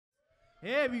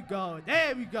There we go.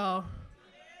 There we go.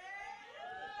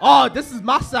 Oh, this is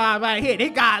my side right here. They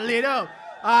got lit up.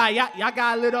 All right, y'all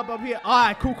got lit up here. All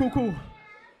right, cool.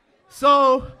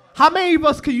 So, how many of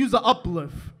us could use an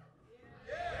uplift?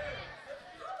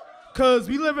 Because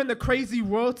we live in a crazy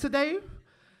world today.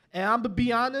 And I'm going to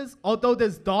be honest, although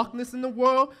there's darkness in the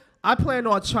world, I plan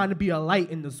on trying to be a light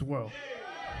in this world.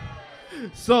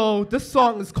 So, this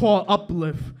song is called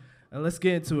Uplift. And let's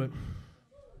get into it.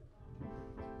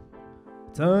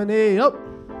 Turn it up.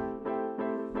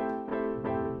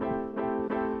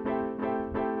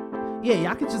 Yeah,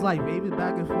 y'all can just like wave it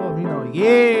back and forth, you know.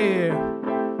 Yeah.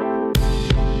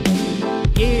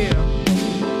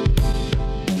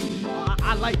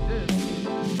 I like this.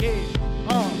 Yeah.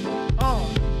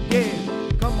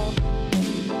 Yeah. Come on.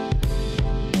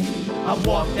 I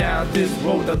walk down this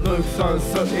road that looks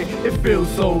uncertain. It feels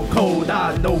so cold,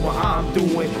 I know what I'm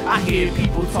doing. I hear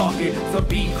people talking, some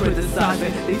be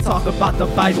criticizing. They talk about the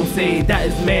Bible, saying that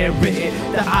is man written,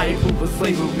 that I approve of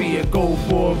slavery and go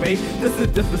for a rape. This is a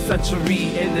different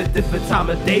century and a different time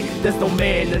of day. There's no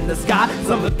man in the sky,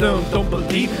 some of them don't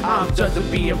believe. I'm judged of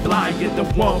being blind, yet the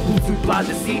one who's too blind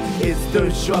to see is the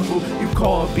struggle. You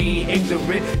call being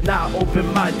ignorant, not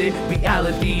open-minded.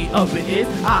 Reality of it is,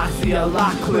 I see a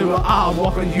lot clearer. I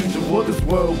walk unusual. This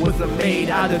world wasn't made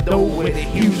out of nowhere. The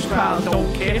huge crowd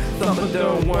don't care. Some of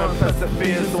them weren't pressing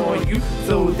fears on you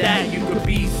so that you could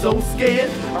be so scared.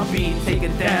 I'm being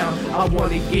taken down. I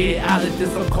wanna get out of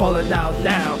this. I'm calling out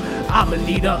now. I'ma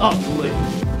need an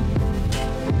uplift.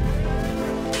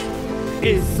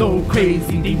 It's so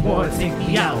crazy. They wanna take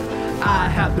me out. I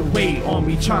have the weight on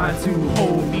me trying to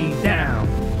hold me down.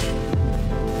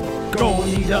 Gon'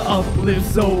 need an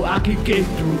uplift so I can get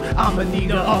through. I'ma need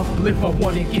an uplift, I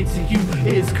wanna get to you.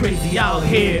 It's crazy out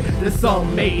here, there's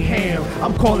some mayhem.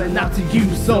 I'm calling out to you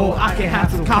so I can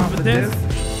have some confidence.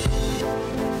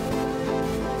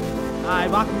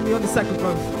 Alright, rock with me on the second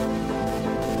verse.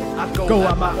 I go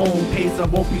at my own pace, I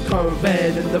won't become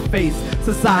red in the face.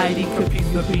 Society competes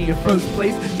to be in first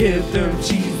place. Give them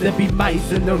cheese and be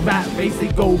mice in the rat race. They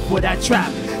go for that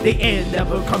trap, they ain't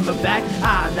never coming back.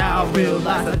 I now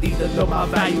realize I need to know my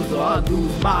values or I'll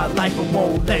lose my life and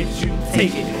won't let you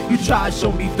take it. You try to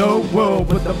show me the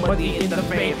world with the money in the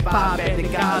fame. Five and the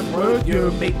God's word,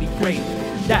 you make me great.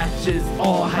 That's just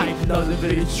all hype, none of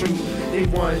it is true. They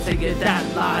wanna take it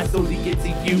that lie so they get to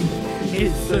you.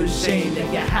 It's a shame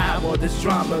that you have all this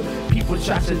drama. People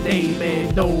trash your name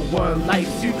and no one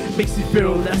likes you. Makes you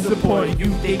feel less important.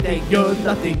 You think that you're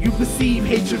nothing. You receive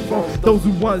hatred from those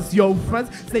who once your friends.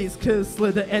 Snakes could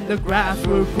slither and the grass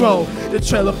will grow. The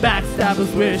trail of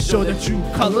backstabbers will show the true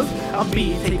colors. I'm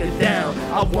being taken down.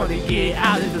 I wanna get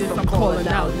out of this. I'm calling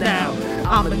out now.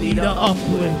 I'ma need an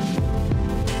uplift.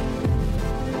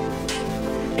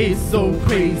 It's so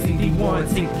crazy, they wanna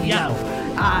take me out.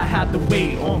 I have the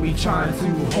weight on me trying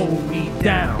to hold me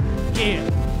down. Yeah,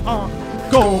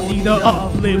 gon' need an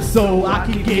uplift so I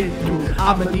can get through.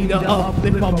 I'ma need an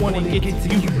uplift, I wanna get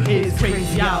to you. It's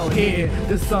crazy out here,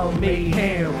 there's some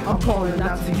mayhem. I'm calling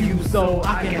out to you so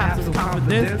I can have some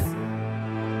confidence.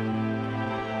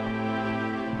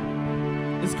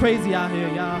 It's crazy out here,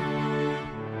 y'all.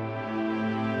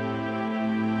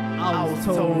 I was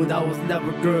told I was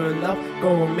never good enough.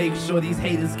 Gonna make sure these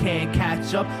haters can't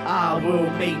catch up. I will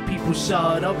make people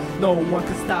shut up. No one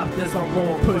can stop this. I'm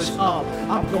gonna push up.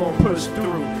 I'm gonna push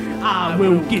through. I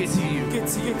will get to you.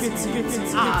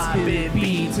 I've been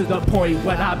beat to the point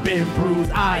when I've been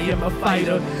bruised. I am a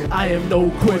fighter. I am no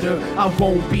quitter. I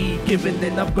won't be giving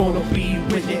in. I'm gonna be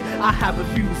winning. I have a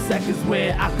few seconds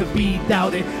where I could be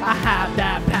doubted. I have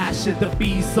that passion to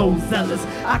be so zealous.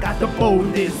 I got the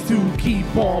boldness to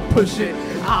keep on pushing.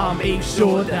 I'll make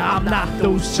sure that I'm not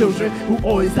those children who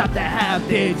always have to have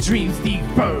their dreams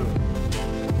deferred.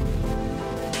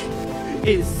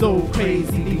 It's so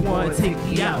crazy, they wanna take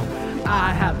me out.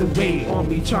 I have the weight on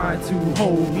me trying to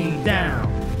hold me down.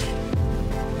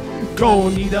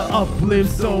 Gon' need an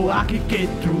uplift so I can get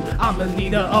through. I'ma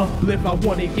need an uplift, I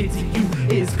wanna get to you.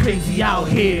 It's crazy out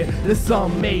here, there's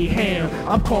some mayhem.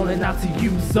 I'm calling out to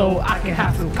you so I can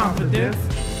have some confidence.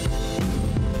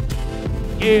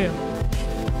 Yeah.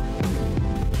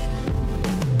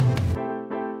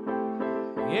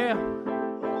 Yeah.